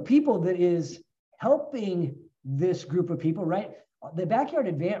group of people that is helping this group of people, right? The Backyard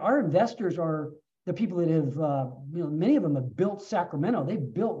Advance, our investors are the people that have, many of them have built Sacramento.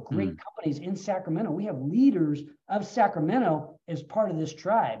 They've built great companies in Sacramento. We have leaders of Sacramento as part of this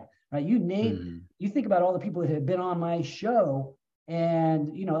tribe, right? You think about all the people that have been on my show, and,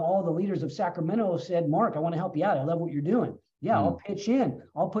 all the leaders of Sacramento said, Mark, I want to help you out. I love what you're doing. Yeah, I'll pitch in.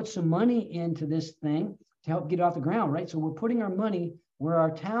 I'll put some money into this thing to help get it off the ground, right? So we're putting our money where our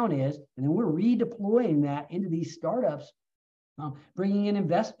town is, and then we're redeploying that into these startups, bringing in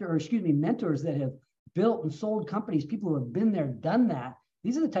mentors that have built and sold companies, people who have been there, done that.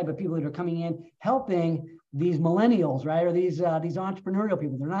 These are the type of people that are coming in, helping these millennials, right? Or these entrepreneurial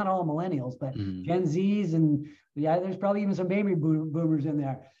people. They're not all millennials, but Gen Zs, and there's probably even some baby boomers in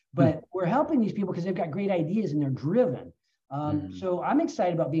there. But we're helping these people because they've got great ideas and they're driven. So I'm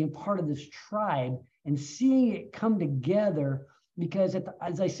excited about being part of this tribe and seeing it come together, because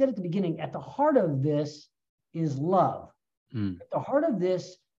as I said at the beginning, at the heart of this is love. At the heart of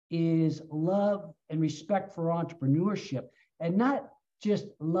this is love and respect for entrepreneurship, and not just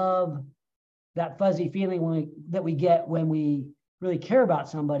love, that fuzzy feeling that we get when we really care about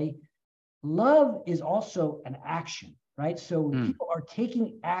somebody. Love is also an action, right? So people are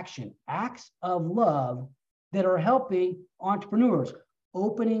taking action, acts of love that are helping entrepreneurs,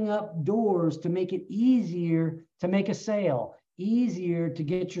 opening up doors to make it easier to make a sale, easier to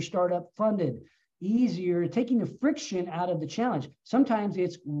get your startup funded, easier, taking the friction out of the challenge. Sometimes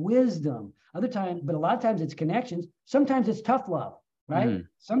it's wisdom, but a lot of times it's connections. Sometimes it's tough love, right?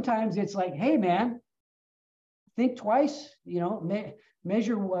 Sometimes it's like, hey man, think twice,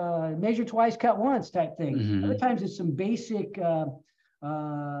 measure twice, cut once type thing. Other times it's some basic,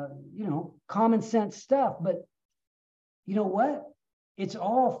 common sense stuff. But you know what? It's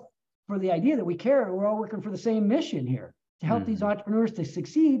all for the idea that we care. We're all working for the same mission here, to help these entrepreneurs to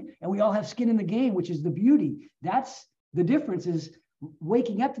succeed, and we all have skin in the game, which is the beauty. That's the difference, is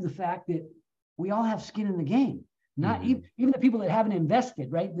waking up to the fact that we all have skin in the game. Not even the people that haven't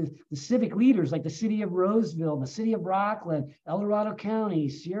invested, right? The civic leaders like the city of Roseville, the city of Rockland, El Dorado County,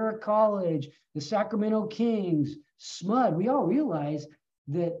 Sierra College, the Sacramento Kings, SMUD. We all realize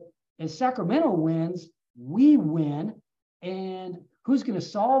that as Sacramento wins, we win. And who's going to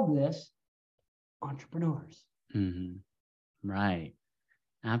solve this? Entrepreneurs. Right.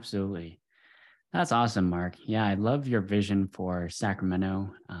 Absolutely. That's awesome, Mark. Yeah, I love your vision for Sacramento.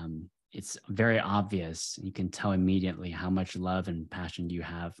 It's very obvious. You can tell immediately how much love and passion you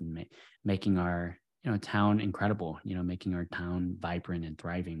have in making our town incredible, making our town vibrant and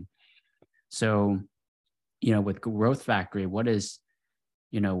thriving. So, with Growth Factory, what is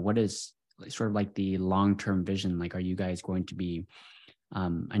sort of like the long-term vision? Like, are you guys going to be,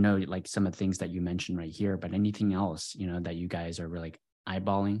 I know like some of the things that you mentioned right here, but anything else, that you guys are really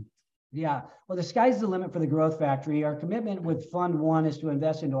eyeballing? Yeah, well, the sky's the limit for the Growth Factory. Our commitment with Fund 1 is to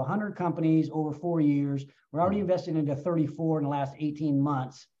invest into 100 companies over 4 years. We're already invested into 34 in the last 18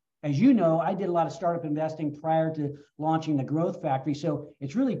 months. As you know, I did a lot of startup investing prior to launching the Growth Factory. So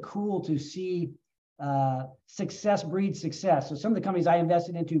it's really cool to see success breeds success. So some of the companies I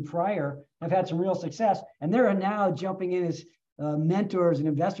invested into prior have had some real success, and they're now jumping in as mentors and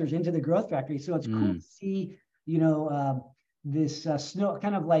investors into the Growth Factory. So it's cool to see, this snow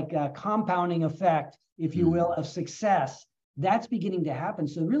kind of like a compounding effect, if you will, of success that's beginning to happen.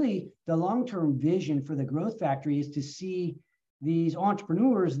 So really the long-term vision for the Growth Factory is to see these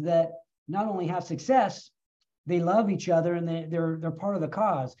entrepreneurs that not only have success, they love each other, and they're part of the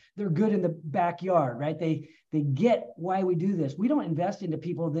cause. They're good in the backyard, right? They get why we do this. We don't invest into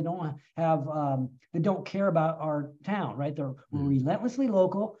people that don't have that don't care about our town, right? We're relentlessly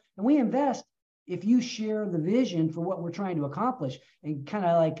local, and we invest if you share the vision for what we're trying to accomplish, and kind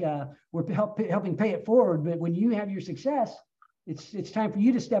of like we're helping pay it forward, but when you have your success, it's time for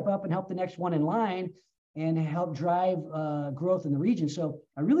you to step up and help the next one in line and help drive growth in the region. So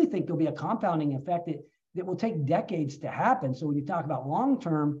I really think there'll be a compounding effect that will take decades to happen. So when you talk about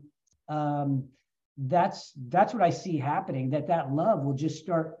long-term, that's what I see happening, that love will just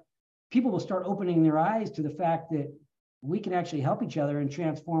start, people will start opening their eyes to the fact that we can actually help each other and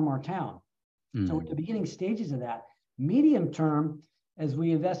transform our town. So at the beginning stages of that. Medium term, as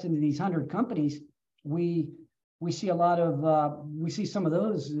we invest into these 100 companies, we see a lot of, we see some of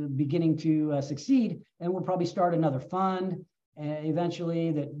those beginning to succeed, and we'll probably start another fund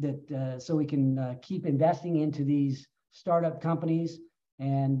eventually that so we can keep investing into these startup companies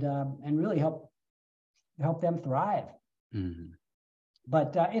and really help them thrive. Mm-hmm.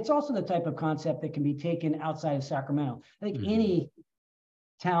 But it's also the type of concept that can be taken outside of Sacramento. I think any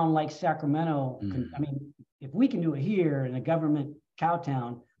town like Sacramento, I mean, if we can do it here in a government cow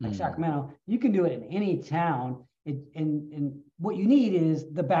town like Sacramento, you can do it in any town. And what you need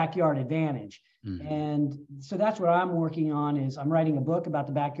is the backyard advantage. And so that's what I'm working on. Is I'm writing a book about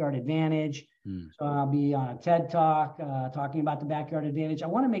the backyard advantage. So I'll be on a TED Talk talking about the backyard advantage. I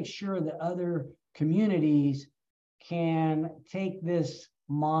want to make sure that other communities can take this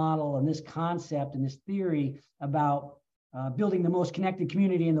model and this concept and this theory about building the most connected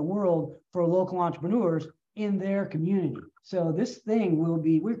community in the world for local entrepreneurs in their community. So this thing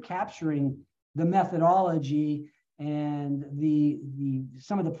we're capturing the methodology and the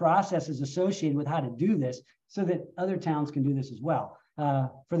some of the processes associated with how to do this so that other towns can do this as well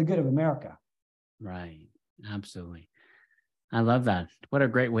for the good of America. Right. Absolutely. I love that. What a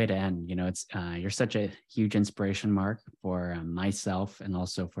great way to end. You know, it's you're such a huge inspiration, Mark, for myself and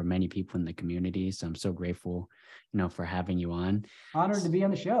also for many people in the community. So I'm so grateful, you know, for having you on. Honored to be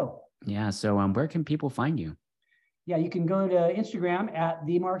on the show. Yeah. So where can people find you? Yeah, you can go to Instagram at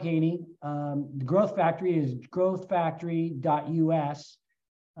the Mark Haney. The Growth Factory is growthfactory.us.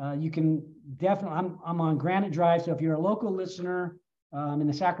 You can definitely, I'm on Granite Drive. So if you're a local listener in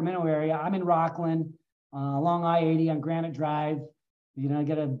the Sacramento area, I'm in Rockland. Along I-80 on Granite Drive. You know, I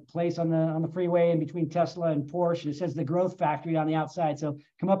get a place on the freeway in between Tesla and Porsche. It says the Growth Factory on the outside. So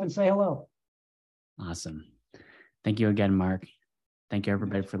come up and say hello. Awesome. Thank you again, Mark. Thank you,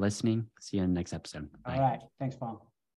 everybody, for listening. See you in the next episode. Bye. All right. Thanks, Phong.